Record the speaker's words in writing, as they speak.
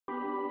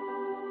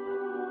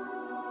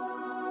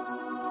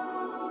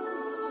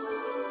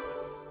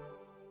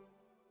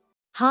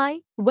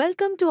Hi,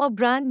 welcome to our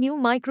brand new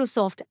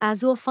Microsoft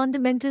Azure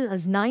Fundamental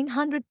as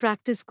 900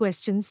 Practice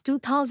Questions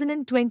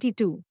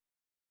 2022.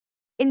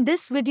 In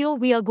this video,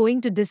 we are going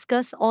to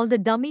discuss all the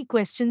dummy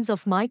questions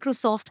of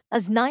Microsoft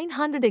as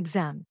 900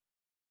 exam.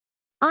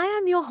 I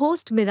am your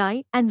host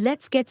Mirai and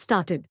let's get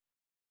started.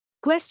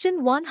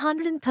 Question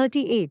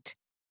 138.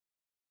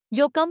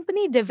 Your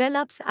company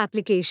develops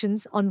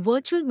applications on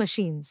virtual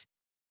machines.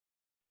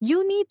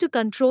 You need to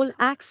control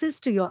access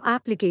to your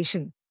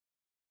application.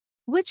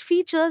 Which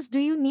features do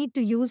you need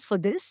to use for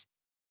this?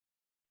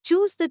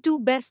 Choose the two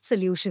best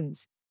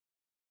solutions.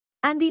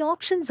 And the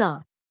options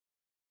are: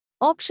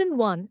 Option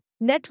 1,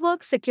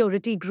 Network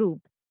Security Group.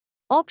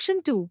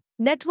 Option 2,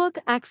 Network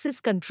Access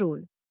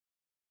Control.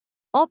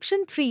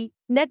 Option 3,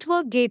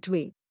 Network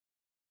Gateway.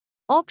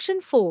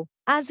 Option 4,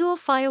 Azure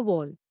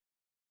Firewall.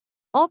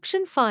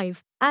 Option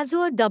 5,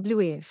 Azure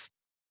WAF.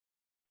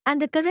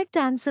 And the correct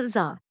answers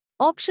are: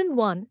 Option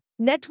 1,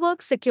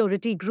 Network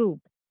Security Group.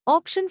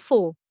 Option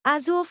 4,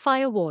 Azure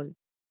Firewall.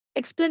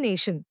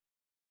 Explanation.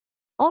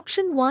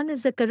 Option 1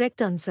 is the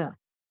correct answer.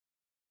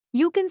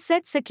 You can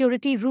set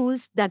security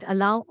rules that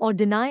allow or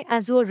deny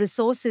Azure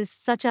resources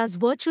such as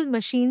virtual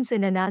machines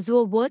in an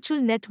Azure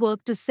virtual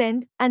network to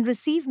send and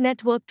receive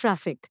network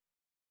traffic.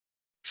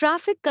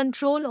 Traffic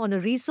control on a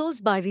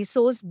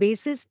resource-by-resource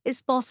basis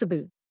is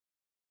possible.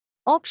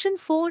 Option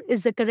 4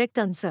 is the correct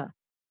answer.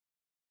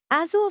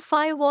 Azure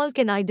Firewall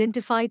can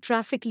identify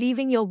traffic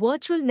leaving your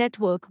virtual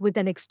network with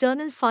an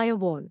external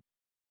firewall.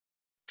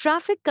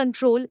 Traffic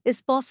control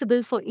is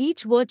possible for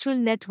each virtual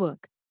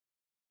network.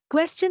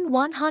 Question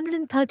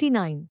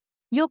 139.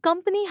 Your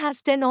company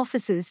has 10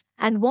 offices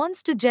and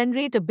wants to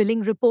generate a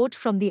billing report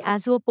from the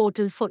Azure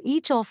portal for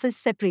each office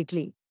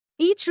separately.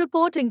 Each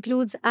report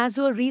includes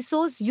Azure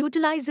Resource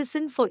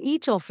Utilization for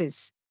each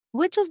office.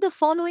 Which of the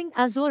following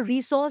Azure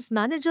Resource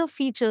Manager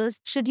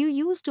features should you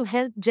use to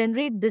help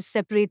generate this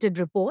separated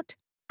report?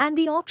 And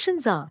the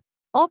options are: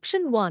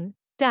 Option 1,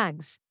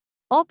 Tags.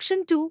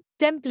 Option 2,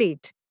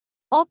 Template.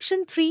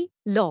 Option 3,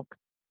 Log.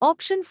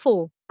 Option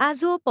 4,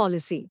 Azure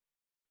Policy.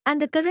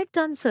 And the correct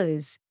answer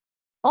is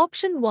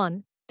Option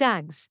 1,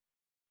 Tags.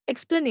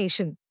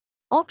 Explanation.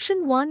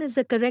 Option 1 is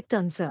the correct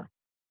answer.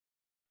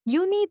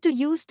 You need to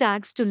use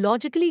tags to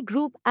logically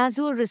group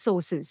Azure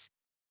resources.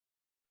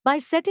 By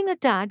setting a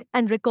tag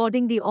and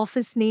recording the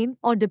office name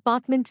or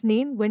department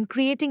name when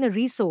creating a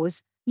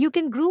resource, you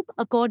can group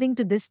according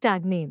to this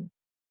tag name.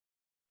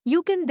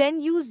 You can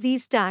then use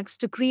these tags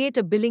to create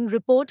a billing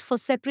report for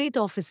separate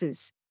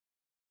offices.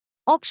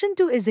 Option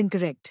 2 is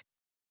incorrect.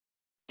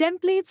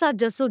 Templates are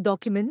just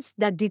documents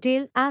that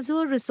detail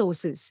Azure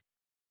resources.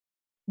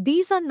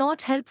 These are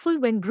not helpful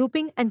when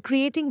grouping and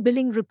creating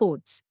billing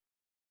reports.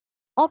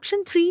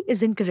 Option 3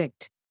 is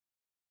incorrect.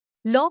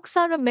 Logs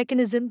are a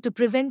mechanism to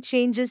prevent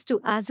changes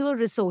to Azure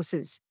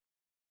resources.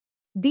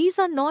 These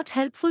are not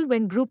helpful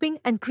when grouping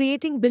and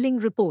creating billing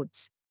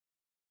reports.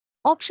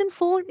 Option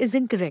 4 is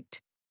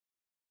incorrect.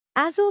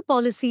 Azure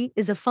Policy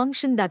is a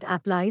function that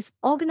applies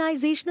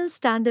organizational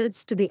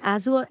standards to the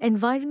Azure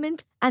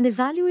environment and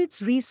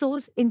evaluates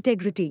resource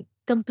integrity,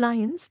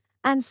 compliance,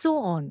 and so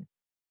on.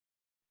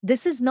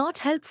 This is not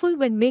helpful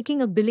when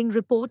making a billing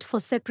report for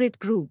separate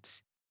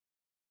groups.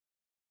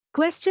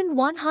 Question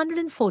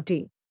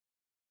 140.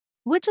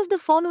 Which of the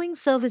following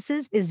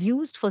services is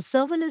used for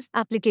serverless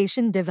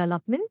application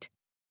development?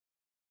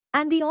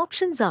 And the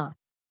options are: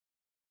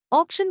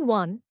 Option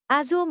 1,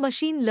 Azure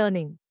Machine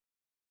Learning.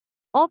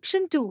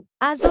 Option 2,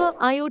 Azure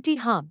IoT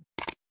Hub.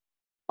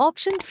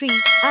 Option 3,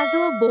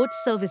 Azure Board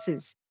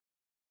Services.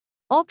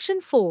 Option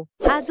 4,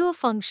 Azure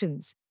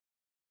Functions.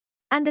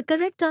 And the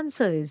correct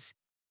answer is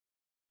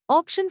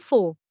Option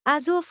 4,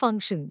 Azure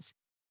Functions.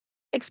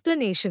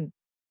 Explanation.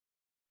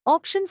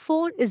 Option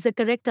 4 is the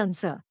correct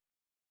answer.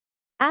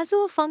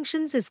 Azure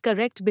Functions is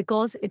correct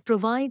because it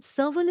provides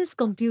serverless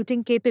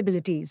computing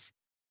capabilities.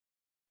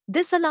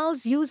 This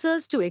allows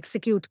users to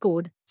execute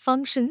code,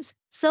 functions,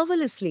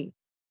 serverlessly.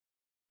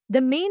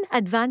 The main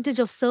advantage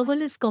of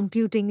serverless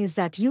computing is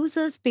that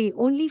users pay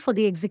only for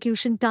the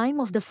execution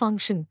time of the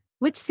function,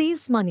 which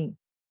saves money.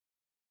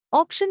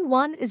 Option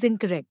 1 is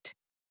incorrect.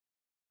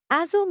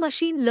 Azure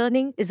Machine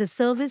Learning is a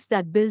service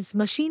that builds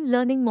machine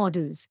learning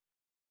models.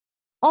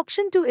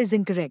 Option 2 is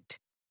incorrect.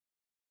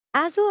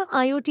 Azure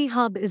IoT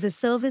Hub is a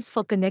service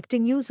for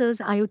connecting users'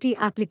 IoT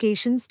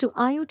applications to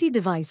IoT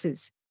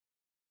devices.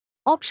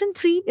 Option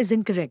 3 is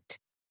incorrect.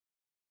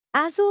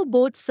 Azure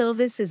Board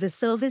Service is a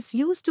service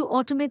used to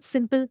automate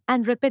simple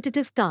and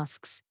repetitive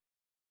tasks.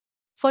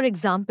 For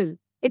example,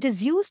 it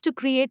is used to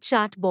create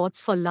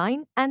chatbots for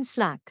Line and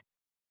Slack.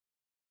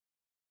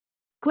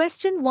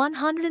 Question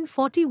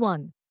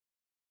 141.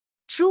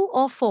 True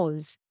or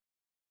false?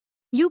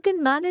 You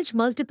can manage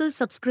multiple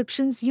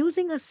subscriptions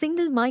using a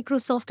single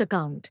Microsoft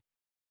account.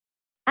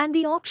 And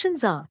the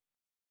options are: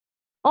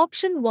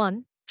 Option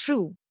 1,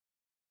 true.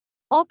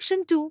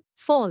 Option 2,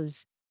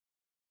 false.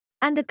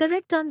 And the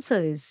correct answer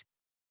is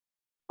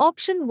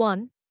Option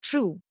 1,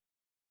 true.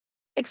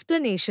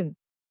 Explanation.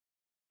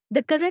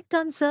 The correct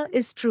answer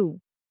is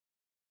true.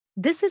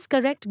 This is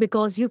correct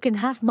because you can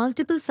have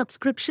multiple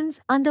subscriptions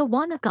under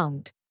one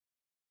account.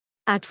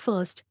 At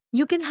first,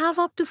 you can have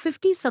up to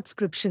 50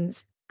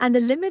 subscriptions, and the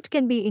limit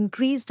can be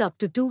increased up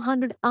to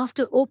 200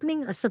 after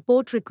opening a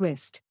support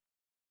request.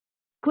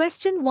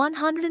 Question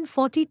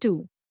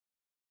 142.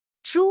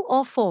 True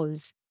or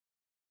false?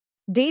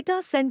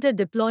 Data center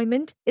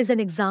deployment is an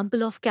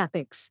example of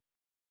CapEx.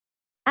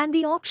 And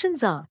the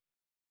options are: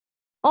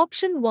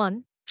 Option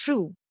 1,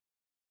 true.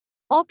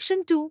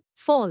 Option 2,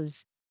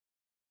 false.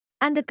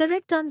 And the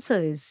correct answer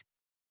is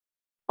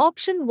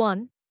Option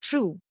 1,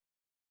 true.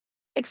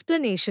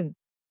 Explanation.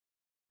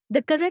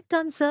 The correct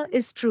answer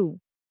is true.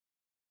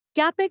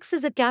 CapEx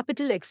is a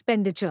capital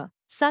expenditure,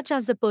 such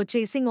as the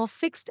purchasing of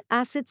fixed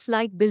assets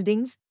like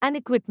buildings and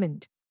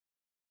equipment.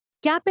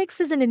 CapEx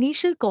is an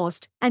initial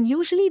cost and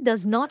usually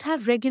does not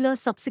have regular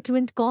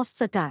subsequent costs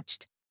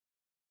attached.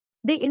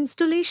 The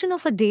installation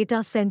of a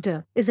data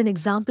center is an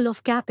example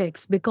of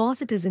CapEx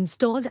because it is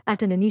installed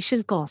at an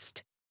initial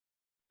cost.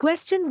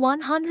 Question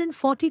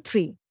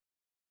 143.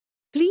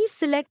 Please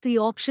select the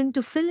option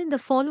to fill in the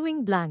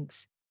following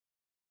blanks.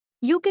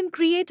 You can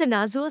create an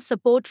Azure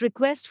support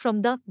request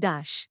from the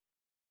dash.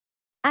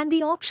 And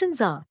the options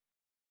are: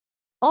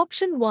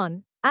 Option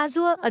 1,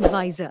 Azure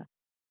Advisor.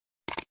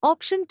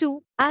 Option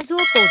 2,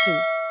 Azure Portal.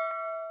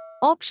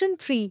 Option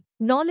 3,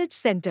 Knowledge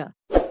Center.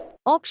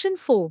 Option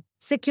 4,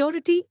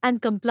 Security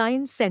and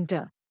Compliance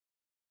Center.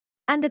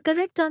 And the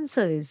correct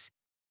answer is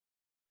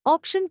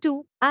Option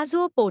 2,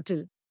 Azure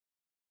Portal.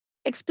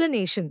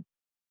 Explanation.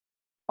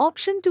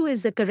 Option 2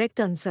 is the correct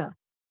answer.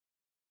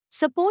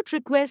 Support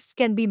requests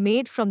can be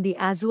made from the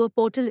Azure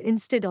portal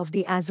instead of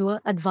the Azure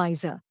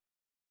Advisor.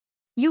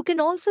 You can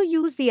also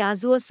use the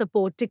Azure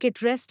Support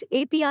Ticket REST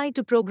API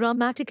to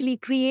programmatically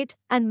create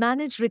and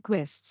manage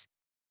requests.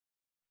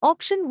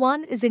 Option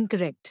 1 is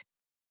incorrect.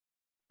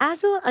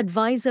 Azure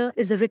Advisor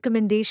is a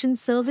recommendation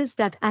service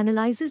that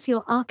analyzes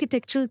your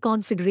architectural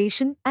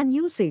configuration and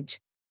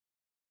usage.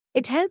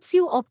 It helps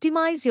you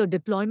optimize your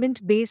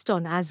deployment based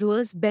on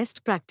Azure's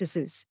best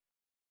practices.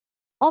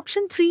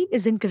 Option 3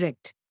 is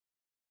incorrect.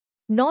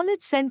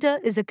 Knowledge Center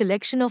is a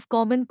collection of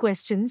common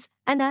questions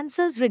and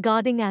answers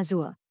regarding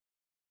Azure.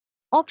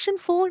 Option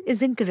 4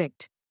 is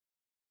incorrect.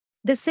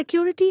 The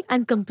Security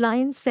and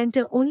Compliance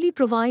Center only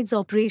provides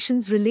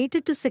operations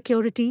related to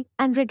security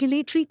and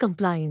regulatory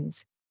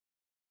compliance.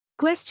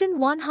 Question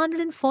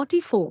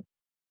 144.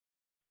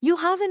 You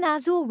have an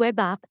Azure web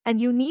app and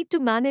you need to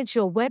manage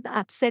your web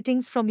app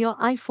settings from your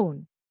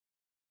iPhone.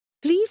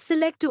 Please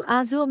select two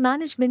Azure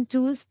management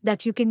tools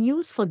that you can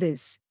use for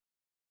this.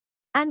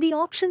 And the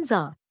options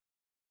are: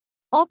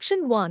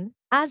 Option 1,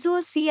 Azure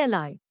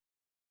CLI.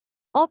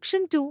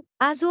 Option 2,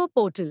 Azure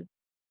Portal.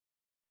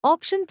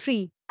 Option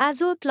 3,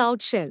 Azure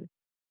Cloud Shell.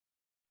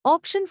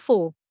 Option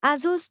 4,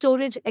 Azure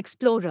Storage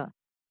Explorer.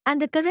 And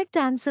the correct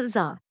answers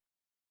are: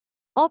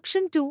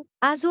 Option 2,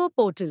 Azure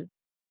Portal.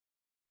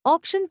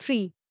 Option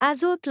 3,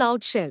 Azure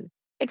Cloud Shell.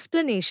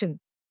 Explanation.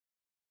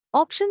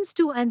 Options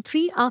 2 and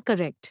 3 are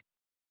correct.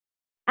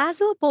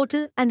 Azure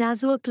Portal and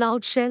Azure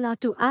Cloud Shell are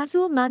two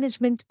Azure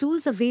management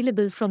tools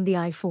available from the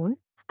iPhone,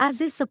 as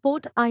they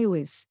support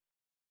iOS.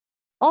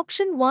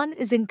 Option 1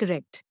 is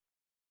incorrect.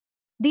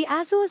 The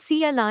Azure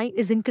CLI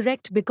is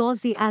incorrect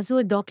because the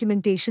Azure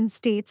documentation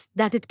states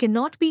that it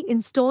cannot be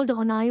installed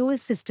on iOS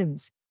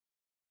systems.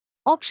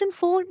 Option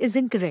 4 is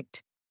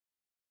incorrect.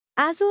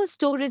 Azure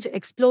Storage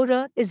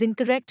Explorer is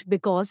incorrect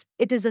because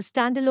it is a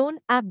standalone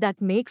app that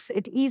makes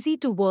it easy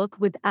to work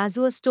with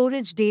Azure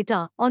storage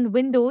data on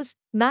Windows,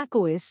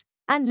 macOS,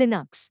 and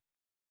Linux.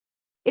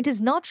 It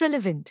is not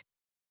relevant.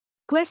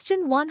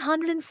 Question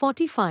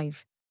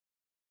 145.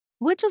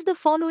 Which of the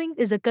following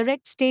is a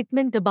correct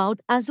statement about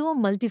Azure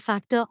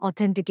Multi-Factor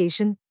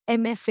Authentication,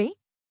 MFA?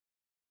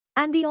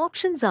 And the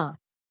options are: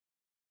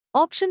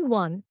 Option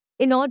 1,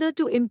 in order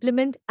to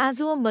implement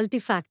Azure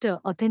Multi-Factor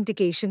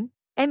Authentication,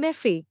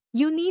 MFA,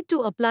 you need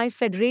to apply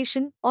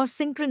federation or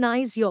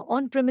synchronize your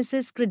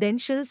on-premises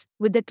credentials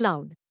with the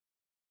cloud.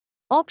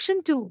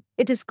 Option 2,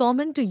 it is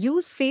common to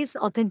use face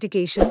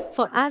authentication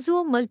for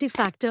Azure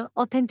Multi-Factor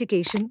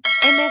Authentication,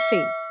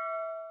 MFA.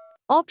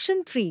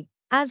 Option 3,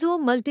 Azure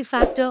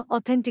Multi-Factor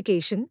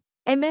Authentication,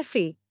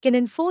 MFA, can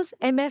enforce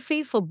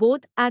MFA for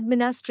both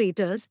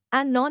administrators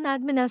and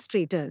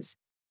non-administrators.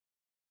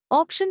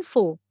 Option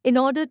 4, in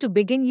order to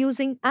begin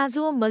using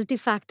Azure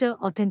Multi-Factor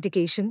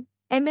Authentication,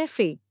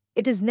 MFA,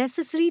 it is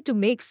necessary to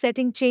make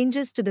setting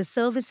changes to the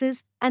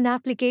services and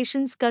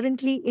applications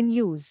currently in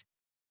use.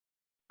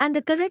 And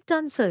the correct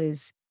answer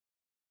is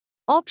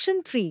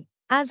Option 3,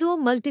 Azure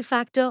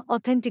Multi-Factor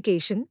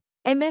Authentication,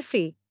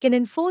 MFA, can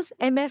enforce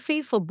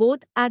MFA for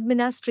both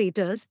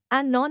administrators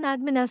and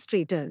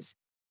non-administrators.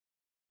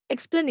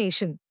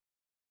 Explanation.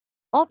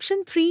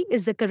 Option 3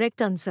 is the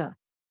correct answer.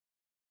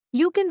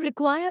 You can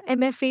require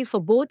MFA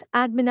for both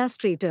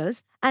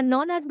administrators and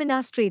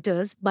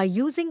non-administrators by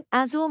using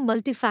Azure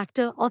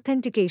Multi-Factor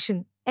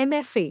Authentication,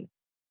 MFA.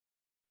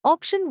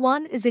 Option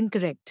 1 is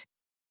incorrect.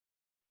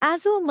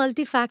 Azure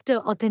Multi-Factor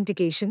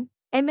Authentication,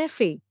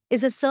 MFA,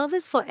 is a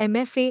service for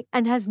MFA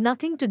and has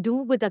nothing to do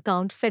with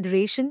account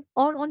federation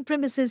or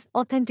on-premises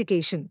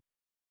authentication.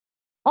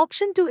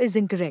 Option 2 is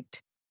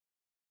incorrect.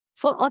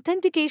 For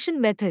authentication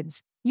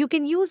methods, you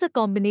can use a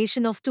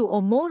combination of two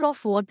or more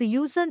of what the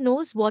user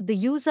knows what the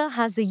user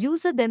has the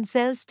user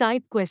themselves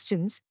type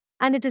questions,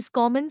 and it is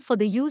common for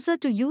the user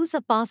to use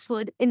a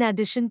password in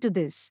addition to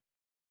this.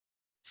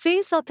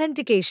 Face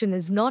authentication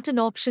is not an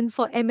option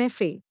for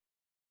MFA.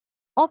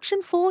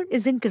 Option 4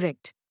 is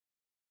incorrect.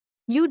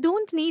 You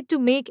don't need to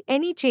make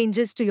any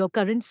changes to your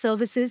current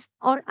services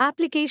or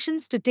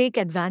applications to take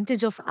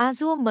advantage of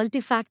Azure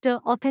Multi-Factor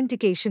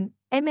Authentication,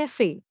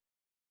 MFA.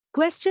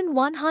 Question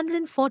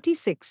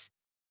 146.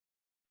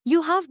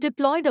 You have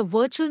deployed a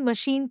virtual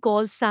machine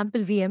called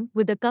Sample VM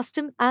with a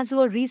custom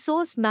Azure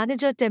Resource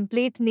Manager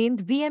template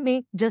named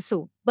VMA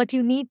JSO, but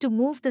you need to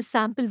move the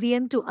Sample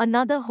VM to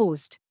another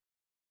host.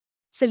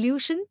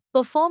 Solution: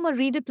 perform a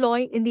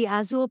redeploy in the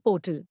Azure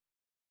portal.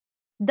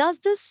 Does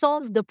this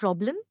solve the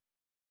problem?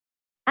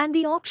 And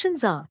the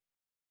options are: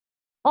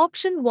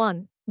 Option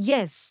 1,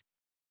 yes.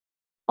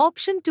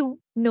 Option 2,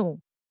 no.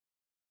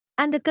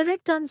 And the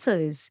correct answer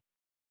is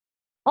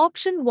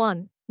Option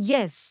 1,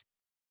 yes.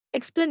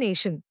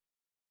 Explanation: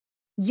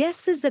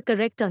 yes is the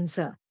correct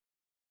answer.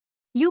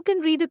 You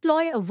can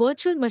redeploy a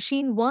virtual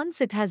machine once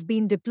it has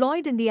been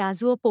deployed in the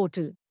Azure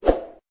portal.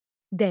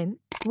 Then,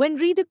 when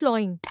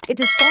redeploying, it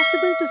is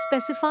possible to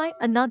specify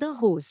another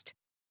host.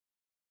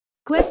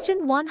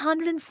 Question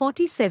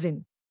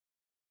 147.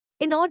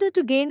 In order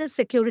to gain a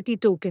security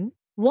token,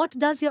 what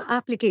does your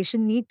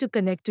application need to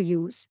connect to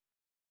use?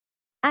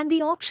 And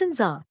the options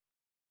are: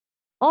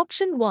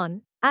 Option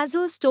 1,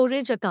 Azure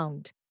Storage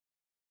Account.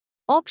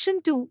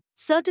 Option 2,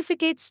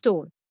 Certificate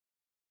Store.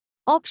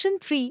 Option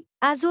 3,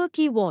 Azure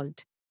Key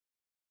Vault.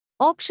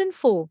 Option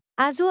 4,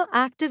 Azure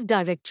Active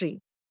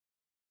Directory.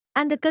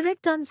 And the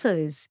correct answer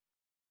is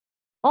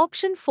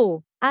Option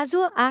 4,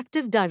 Azure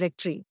Active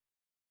Directory.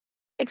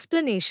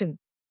 Explanation: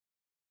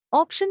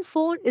 Option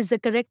 4 is the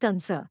correct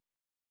answer.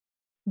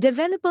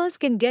 Developers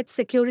can get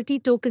security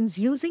tokens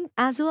using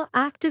Azure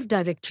Active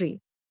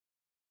Directory.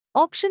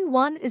 Option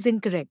 1 is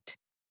incorrect.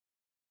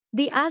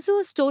 The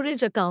Azure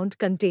Storage Account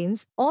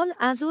contains all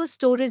Azure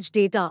Storage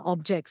data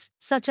objects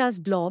such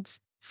as blobs,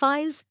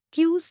 files,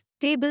 queues,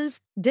 tables,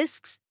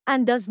 disks,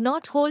 and does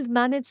not hold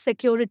managed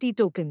security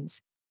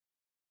tokens.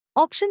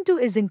 Option 2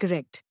 is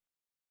incorrect.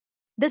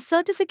 The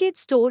certificate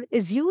store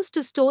is used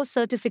to store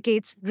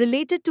certificates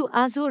related to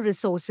Azure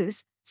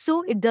resources,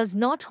 so it does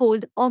not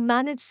hold or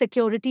manage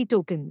security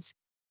tokens.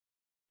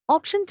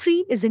 Option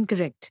 3 is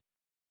incorrect.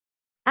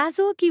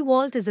 Azure Key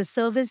Vault is a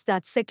service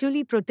that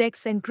securely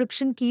protects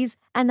encryption keys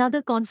and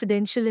other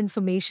confidential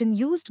information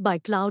used by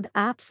cloud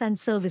apps and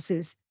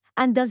services,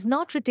 and does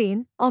not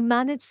retain or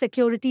manage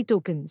security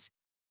tokens.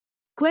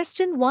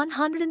 Question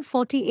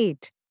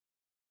 148.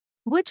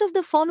 Which of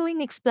the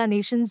following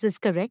explanations is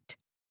correct?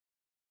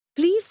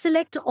 Please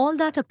select all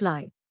that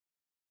apply.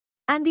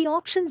 And the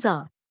options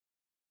are: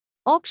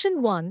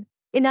 Option 1,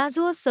 in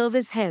Azure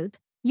Service Help,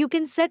 you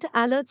can set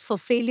alerts for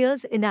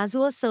failures in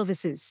Azure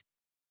services.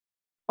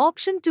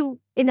 Option 2,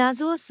 in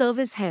Azure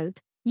Service Help,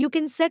 you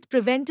can set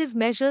preventive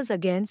measures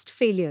against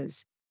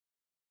failures.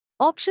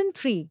 Option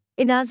 3,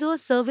 in Azure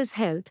Service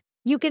Help,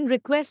 you can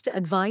request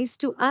advice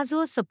to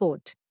Azure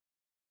support.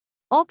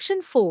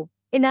 Option 4,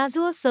 in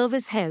Azure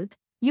Service Help,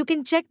 you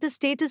can check the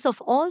status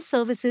of all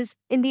services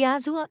in the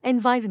Azure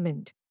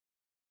environment.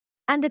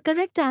 And the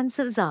correct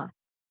answers are: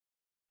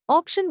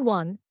 Option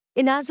 1,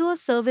 in Azure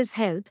Service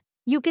Help,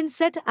 you can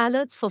set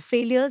alerts for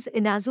failures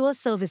in Azure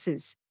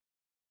services.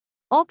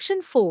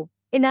 Option 4,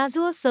 in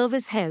Azure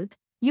Service Help,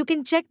 you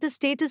can check the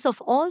status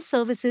of all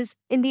services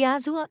in the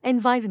Azure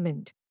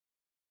environment.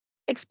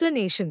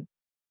 Explanation: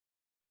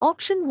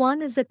 Option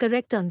 1 is the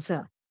correct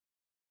answer.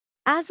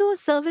 Azure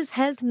Service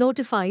Health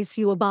notifies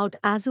you about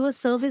Azure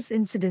service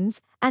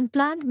incidents and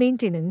planned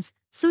maintenance,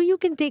 so you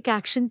can take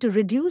action to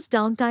reduce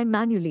downtime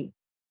manually.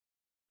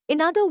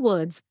 In other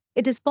words,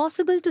 it is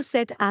possible to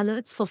set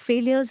alerts for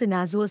failures in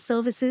Azure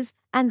services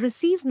and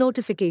receive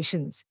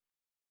notifications.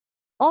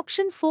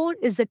 Option 4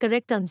 is the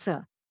correct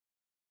answer.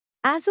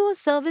 Azure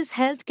Service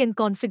Health can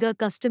configure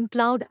custom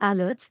cloud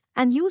alerts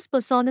and use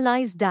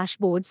personalized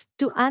dashboards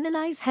to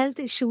analyze health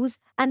issues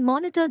and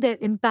monitor their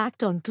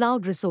impact on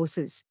cloud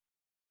resources.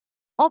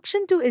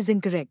 Option 2 is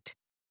incorrect.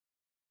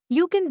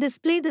 You can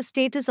display the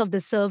status of the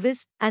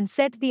service and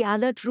set the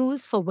alert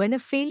rules for when a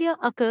failure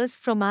occurs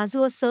from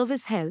Azure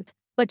Service Health,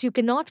 but you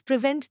cannot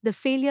prevent the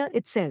failure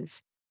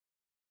itself.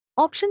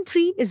 Option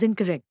 3 is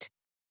incorrect.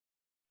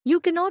 You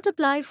cannot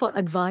apply for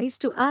advice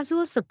to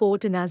Azure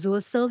support in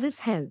Azure Service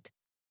Health.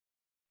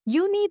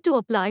 You need to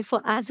apply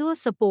for Azure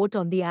support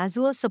on the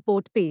Azure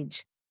support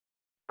page.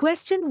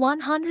 Question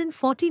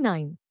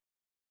 149.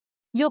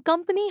 Your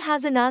company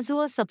has an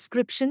Azure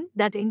subscription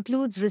that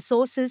includes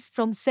resources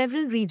from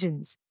several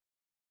regions.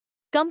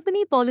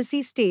 Company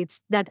policy states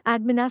that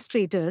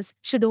administrators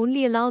should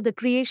only allow the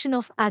creation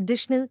of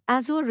additional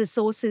Azure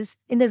resources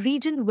in the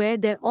region where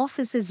their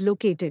office is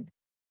located.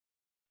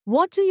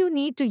 What do you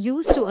need to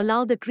use to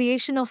allow the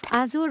creation of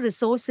Azure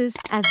resources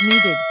as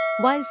needed,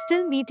 while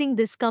still meeting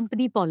this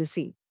company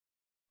policy?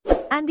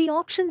 And the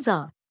options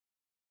are: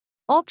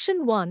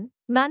 Option 1,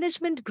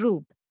 Management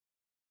Group.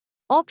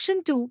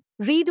 Option 2,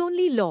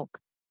 Read-Only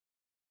Lock.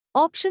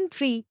 Option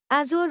 3,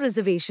 Azure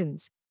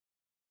Reservations.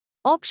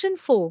 Option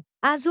 4,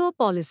 Azure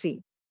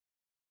Policy.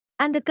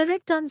 And the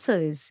correct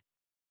answer is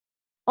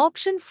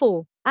Option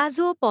 4,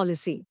 Azure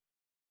Policy.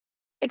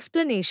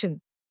 Explanation.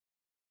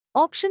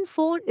 Option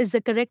 4 is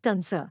the correct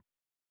answer.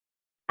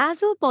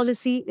 Azure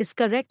Policy is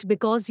correct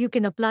because you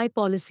can apply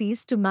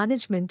policies to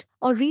management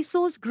or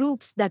resource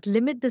groups that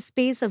limit the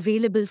space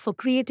available for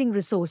creating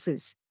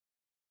resources.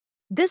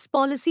 This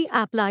policy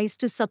applies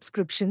to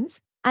subscriptions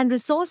and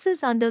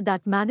resources under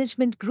that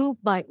management group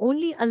by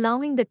only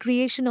allowing the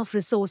creation of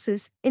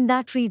resources in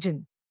that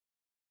region.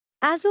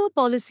 Azure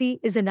Policy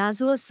is an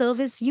Azure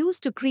service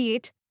used to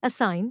create,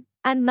 assign,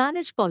 and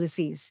manage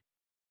policies.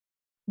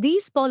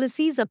 These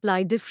policies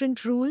apply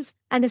different rules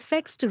and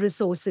effects to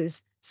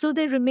resources, so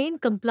they remain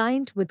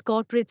compliant with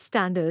corporate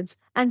standards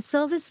and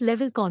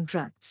service-level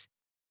contracts.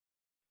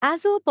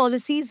 Azure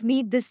policies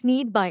meet this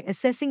need by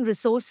assessing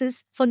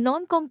resources for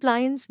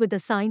non-compliance with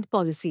assigned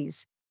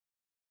policies.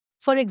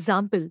 For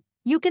example,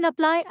 you can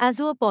apply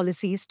Azure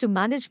policies to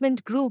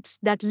management groups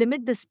that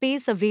limit the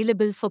space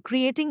available for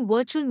creating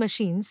virtual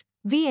machines,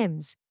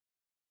 VMs.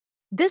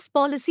 This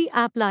policy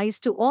applies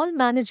to all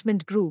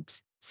management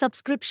groups,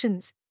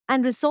 subscriptions,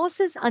 and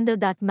resources under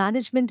that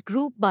management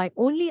group by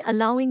only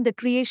allowing the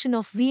creation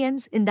of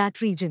VMs in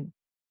that region.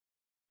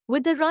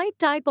 With the right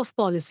type of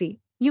policy,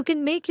 you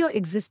can make your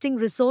existing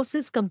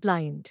resources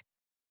compliant.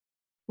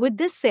 With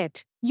this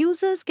set,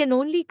 users can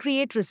only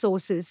create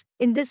resources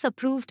in this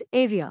approved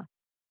area.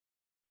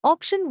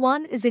 Option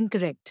 1 is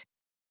incorrect.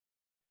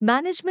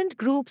 Management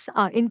groups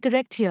are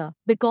incorrect here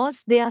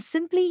because they are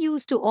simply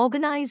used to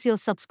organize your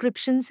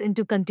subscriptions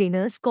into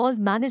containers called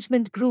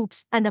management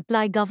groups and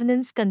apply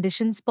governance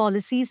conditions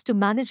policies to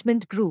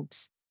management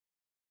groups.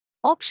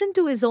 Option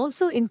 2 is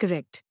also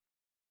incorrect.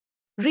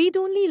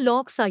 Read-only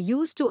locks are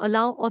used to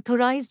allow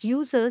authorized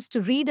users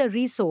to read a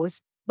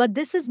resource, but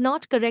this is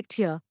not correct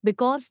here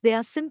because they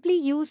are simply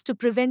used to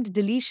prevent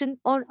deletion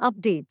or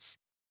updates.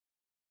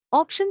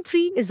 Option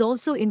 3 is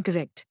also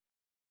incorrect.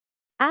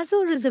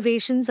 Azure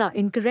reservations are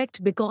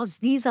incorrect because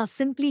these are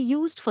simply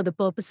used for the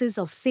purposes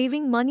of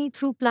saving money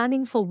through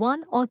planning for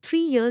 1 or 3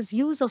 years'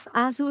 use of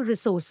Azure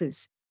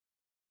resources.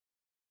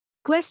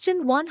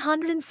 Question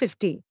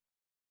 150.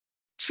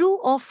 True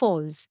or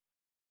false?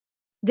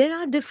 There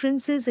are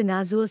differences in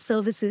Azure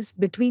services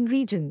between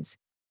regions.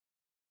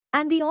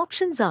 And the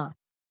options are: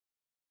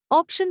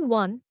 Option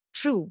 1,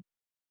 true.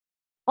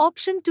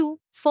 Option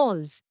 2,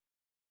 false.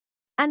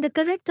 And the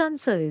correct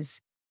answer is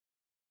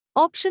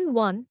Option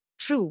 1,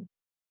 true.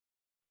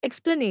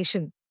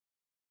 Explanation.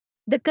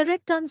 The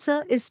correct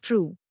answer is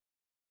true.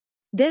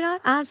 There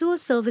are Azure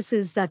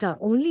services that are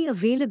only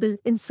available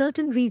in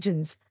certain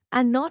regions,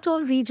 and not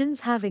all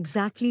regions have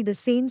exactly the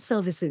same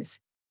services.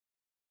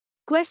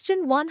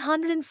 Question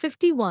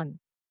 151.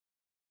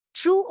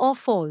 True or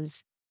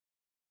false?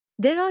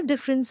 There are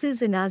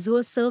differences in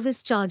Azure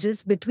service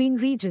charges between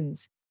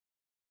regions.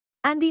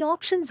 And the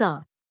options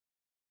are: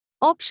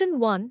 Option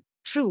 1,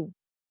 true.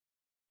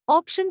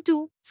 Option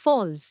 2,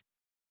 false.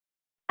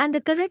 And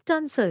the correct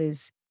answer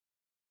is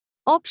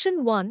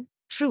Option 1,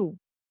 true.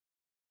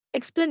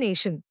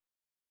 Explanation.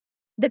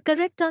 The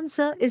correct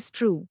answer is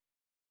true.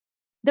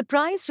 The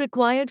price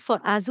required for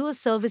Azure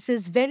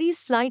services varies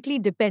slightly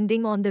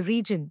depending on the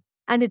region,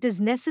 and it is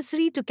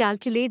necessary to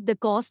calculate the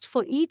cost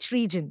for each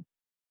region.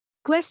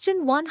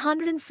 Question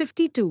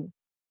 152.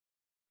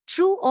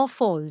 True or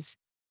false?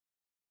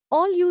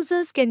 All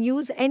users can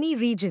use any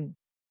region.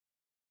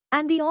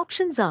 And the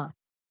options are: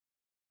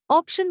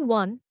 Option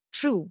 1,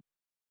 true.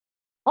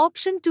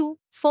 Option 2,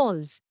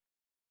 false.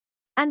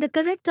 And the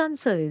correct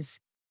answer is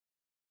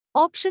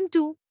Option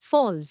 2,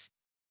 false.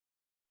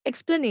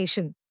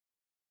 Explanation.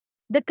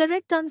 The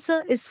correct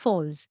answer is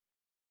false.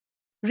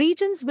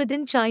 Regions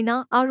within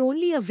China are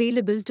only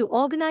available to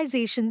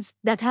organizations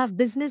that have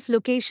business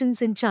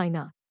locations in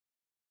China.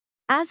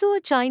 Azure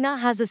China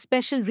has a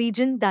special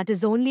region that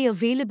is only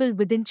available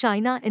within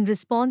China in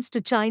response to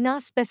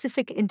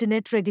China-specific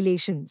internet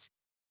regulations.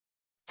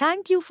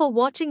 Thank you for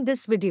watching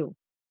this video.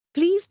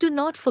 Please do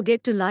not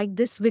forget to like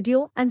this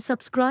video and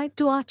subscribe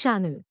to our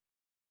channel.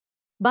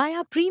 Buy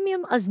our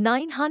premium AS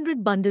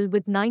 900 bundle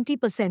with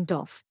 90%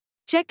 off.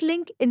 Check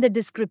link in the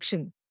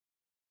description.